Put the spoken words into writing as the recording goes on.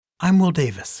I'm Will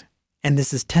Davis, and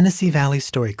this is Tennessee Valley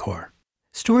StoryCorps.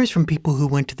 Stories from people who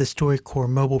went to the StoryCorps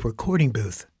mobile recording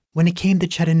booth when it came to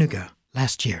Chattanooga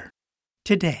last year.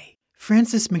 Today,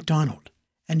 Frances McDonald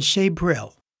and Shea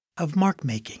Brill of Mark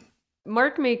Making.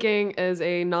 Mark Making is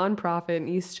a nonprofit in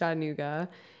East Chattanooga,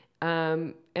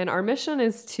 and our mission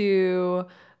is to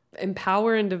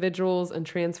empower individuals and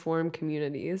transform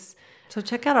communities. So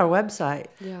check out our website.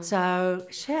 Yeah. So,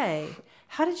 Shea,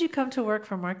 how did you come to work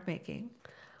for Mark Making?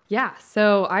 Yeah,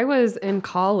 so I was in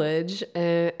college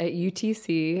at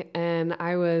UTC, and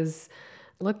I was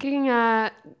looking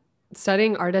at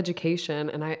studying art education,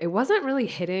 and it wasn't really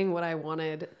hitting what I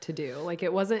wanted to do. Like,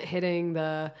 it wasn't hitting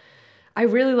I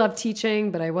really love teaching,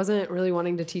 but I wasn't really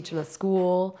wanting to teach in a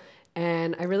school,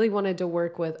 and I really wanted to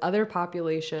work with other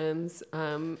populations,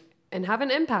 and have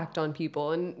an impact on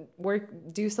people and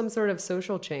do some sort of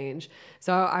social change.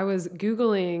 So I was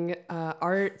Googling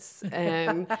arts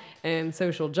and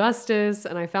social justice,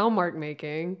 and I found Mark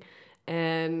Making.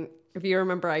 And if you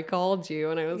remember, I called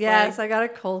you, and I was Yes, I got a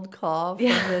cold call from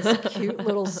this cute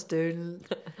little student.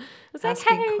 It's like,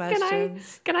 hey,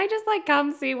 questions. Can I just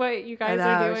come see what you guys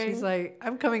are doing? She's like,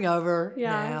 I'm coming over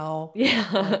now. Yeah.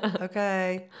 Like,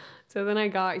 okay. So then I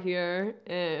got here,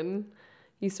 and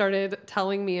you started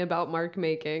telling me about Mark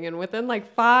Making, and within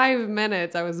 5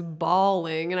 minutes I was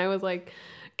bawling, and I was like,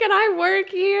 can I work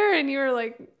here? And you were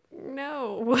like,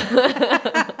 no.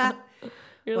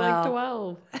 You're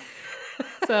 12.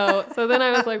 So then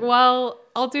I was like, well,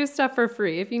 I'll do stuff for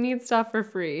free. If you need stuff for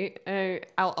free,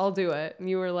 I'll do it. And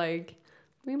you were like,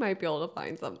 we might be able to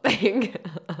find something.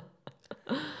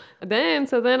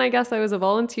 So then I guess I was a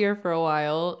volunteer for a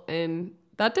while, and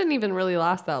that didn't even really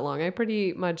last that long. I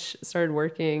pretty much started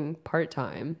working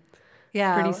part-time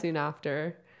pretty soon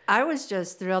after. I was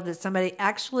just thrilled that somebody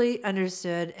actually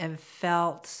understood and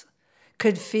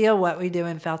could feel what we do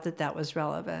and felt that was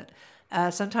relevant.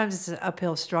 Sometimes it's an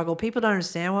uphill struggle. People don't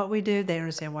understand what we do. They don't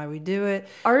understand why we do it.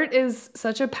 Art is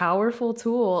such a powerful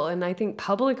tool, and I think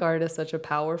public art is such a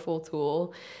powerful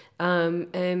tool.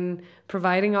 And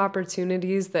providing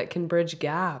opportunities that can bridge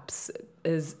gaps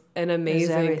is an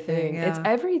amazing thing. Yeah. It's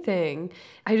everything.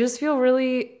 I just feel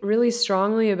really, really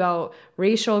strongly about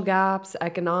racial gaps,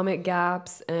 economic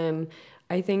gaps, and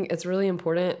I think it's really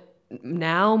important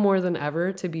now more than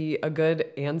ever to be a good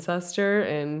ancestor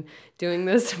and doing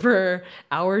this for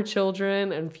our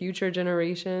children and future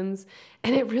generations.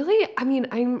 And it really,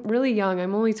 I'm really young.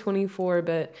 I'm only 24,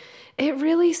 but it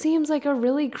really seems like a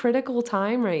really critical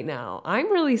time right now.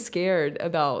 I'm really scared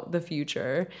about the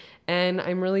future, and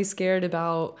I'm really scared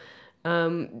about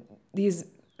these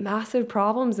massive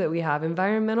problems that we have,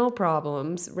 environmental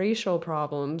problems, racial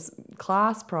problems,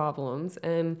 class problems.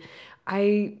 And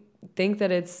I think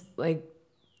that it's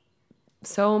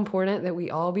so important that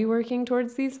we all be working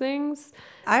towards these things.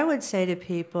 I would say to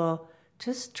people,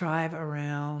 just drive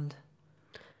around.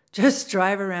 Just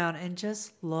drive around and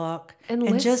just look and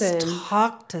listen. Just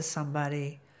talk to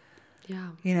somebody.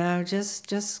 Yeah.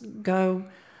 Just go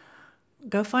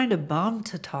find a bum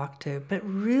to talk to, but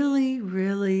really,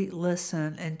 really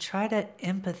listen and try to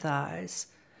empathize,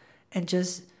 and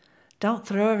just don't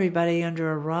throw everybody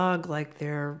under a rug like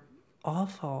they're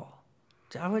awful.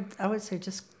 I would say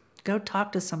just go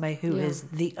talk to somebody who is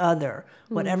the other,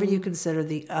 whatever you consider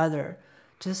the other.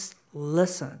 Just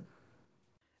listen.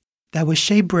 That was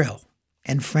Shea Brill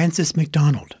and Frances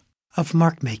McDonald of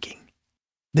Mark Making.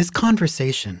 This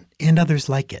conversation and others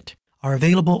like it are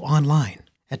available online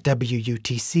at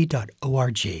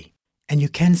wutc.org, and you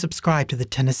can subscribe to the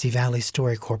Tennessee Valley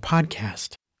StoryCorps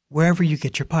podcast wherever you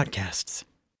get your podcasts.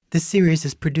 This series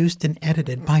is produced and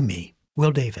edited by me,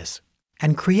 Will Davis,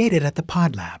 and created at the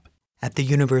Pod Lab at the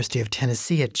University of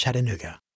Tennessee at Chattanooga.